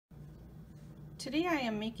Today I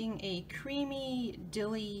am making a creamy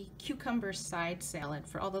dilly cucumber side salad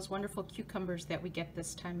for all those wonderful cucumbers that we get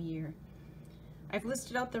this time of year. I've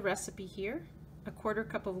listed out the recipe here: a 1/4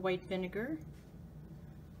 cup of white vinegar,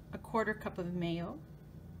 a 1/4 cup of mayo,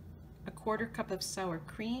 a 1/4 cup of sour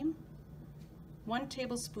cream, 1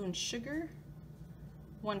 tablespoon sugar,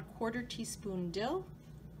 1/4 teaspoon dill,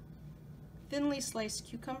 thinly sliced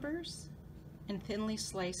cucumbers, and thinly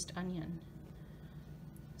sliced onion.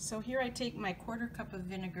 So here I take my 1/4 cup of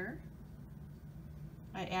vinegar,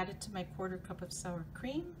 I add it to my 1/4 cup of sour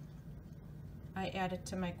cream, I add it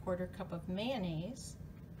to my 1/4 cup of mayonnaise,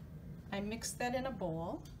 I mix that in a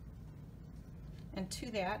bowl, and to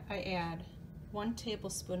that I add 1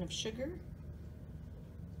 tablespoon of sugar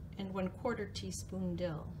and 1/4 teaspoon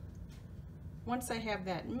dill. Once I have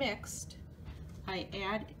that mixed, I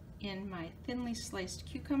add in my thinly sliced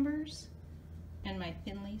cucumbers and my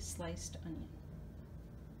thinly sliced onion.